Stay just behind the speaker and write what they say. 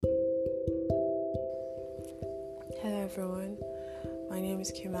Hello everyone, my name is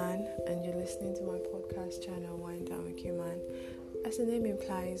Kiman and you're listening to my podcast channel Wine Down with Kiman. As the name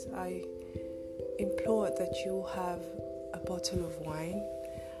implies, I implore that you have a bottle of wine,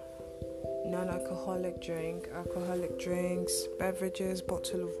 non-alcoholic drink, alcoholic drinks, beverages,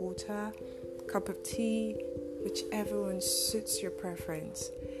 bottle of water, cup of tea, whichever one suits your preference.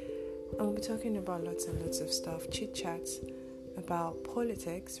 And we'll be talking about lots and lots of stuff, chit-chats about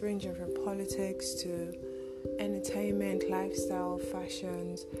politics, ranging from politics to entertainment, lifestyle,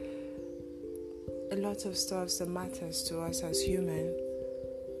 fashions, a lot of stuff that matters to us as human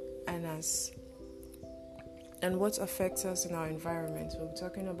and what affects us in our environment. We'll be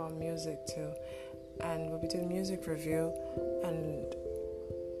talking about music too, and we'll be doing music review. And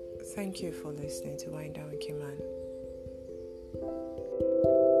thank you for listening to Wine Down with Kiman.